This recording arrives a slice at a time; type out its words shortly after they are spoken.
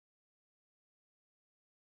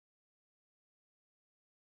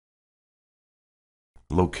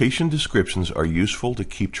Location descriptions are useful to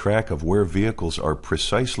keep track of where vehicles are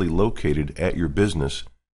precisely located at your business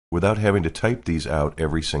without having to type these out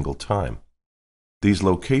every single time. These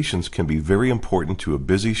locations can be very important to a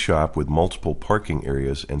busy shop with multiple parking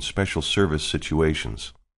areas and special service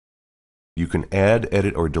situations. You can add,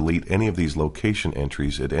 edit, or delete any of these location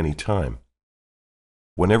entries at any time.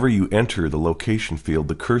 Whenever you enter the location field,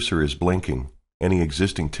 the cursor is blinking. Any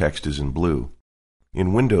existing text is in blue.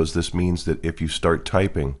 In Windows, this means that if you start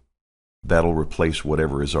typing, that'll replace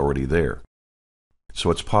whatever is already there.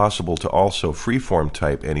 So it's possible to also freeform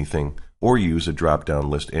type anything or use a drop-down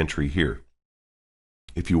list entry here.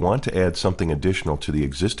 If you want to add something additional to the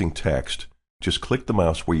existing text, just click the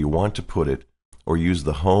mouse where you want to put it or use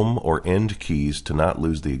the Home or End keys to not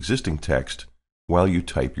lose the existing text while you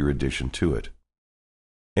type your addition to it.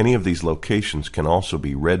 Any of these locations can also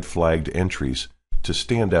be red flagged entries to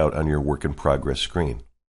stand out on your work-in-progress screen.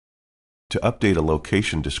 To update a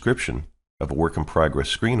location description of a work-in-progress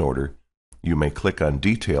screen order, you may click on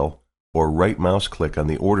Detail or right-mouse click on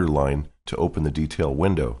the order line to open the Detail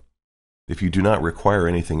window. If you do not require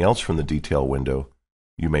anything else from the Detail window,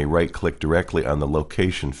 you may right-click directly on the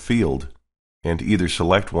Location field and either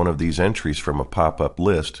select one of these entries from a pop-up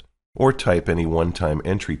list or type any one-time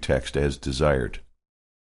entry text as desired.